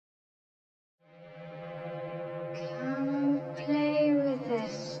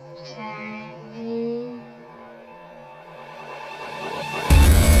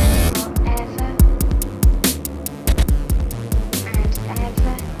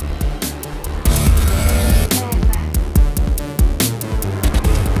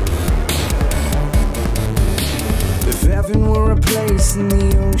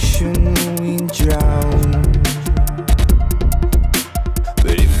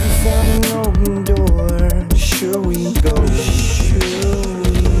should we go?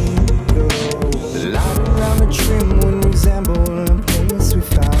 The light around the trim would resemble a place we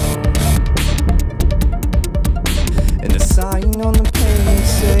found, and the sign on the pane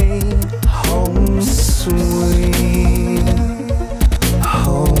say, home sweet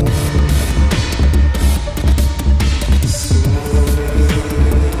home.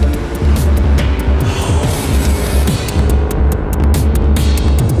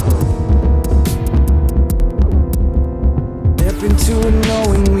 Into it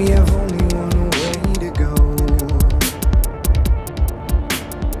knowing we have only one way to go,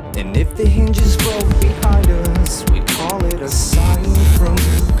 and if the hinges broke behind us, we call it a sign from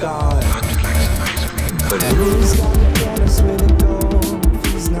God. But who's gonna get us where to go if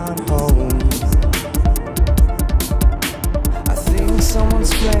he's not home? I think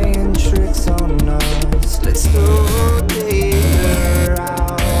someone's playing tricks on us. Let's go there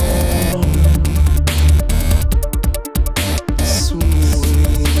out.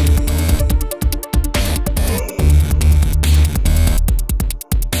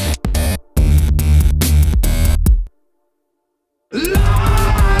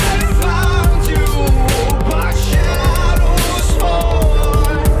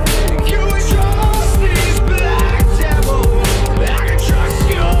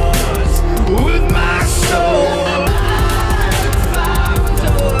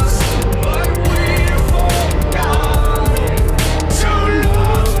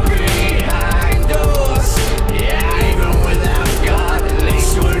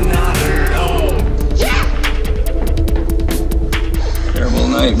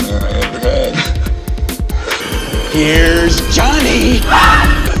 Nightmare I ever had. Here's Johnny!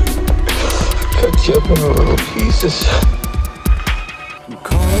 Cut you up into little pieces. I'm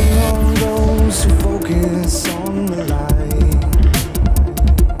calling on those who focus on the light.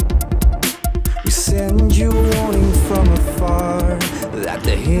 We send you a warning from afar that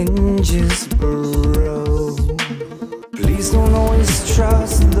the hinges burrow. Please don't always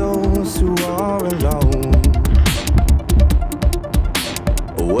trust those who are alone.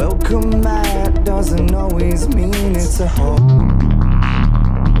 Welcome mat doesn't always mean it's a home.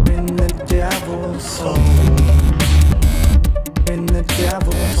 In the devil's home. In the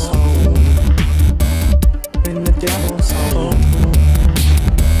devil's home. In the devil's home.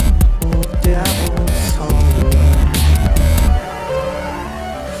 Devil's home.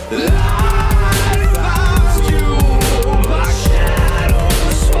 I found you, my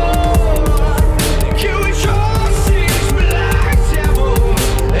shadow's fall. Can we trust these black devils?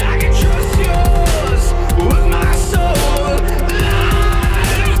 I can trust yours with my soul.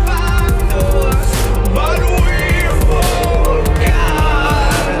 Light found us, but we forgot.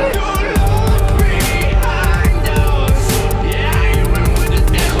 Your love behind us. Yeah, you went with the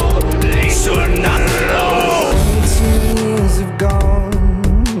devil. They should not alone. 18 years have gone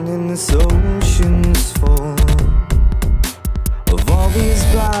and this ocean's full of all these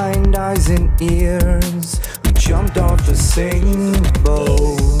blind eyes and ears who jumped off the same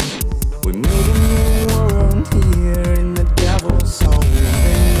boat. We made a new world here in the devil's home.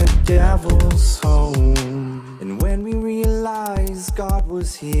 In the devil's home. And when we realized God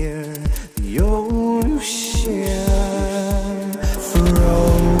was here, the ocean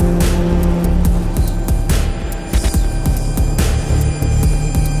froze.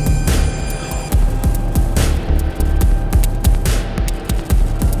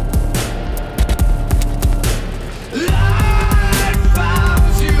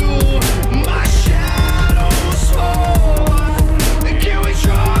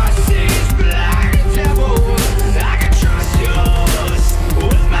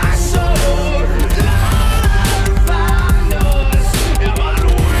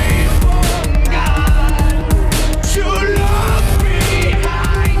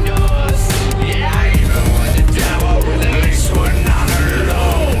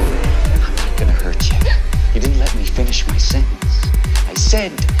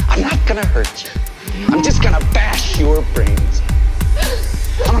 I'm not gonna hurt you. I'm just gonna bash your brains.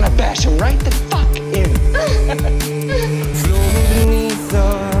 I'm gonna bash them right the fuck in. Floating beneath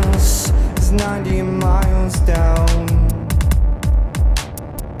us is 90 miles down.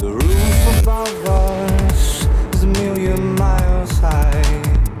 The roof above us is 1,000,000 miles high.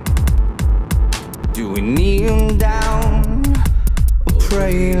 Do we kneel down or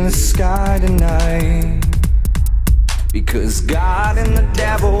pray in the sky tonight? Because God and the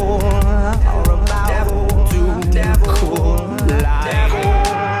devil are about to collide.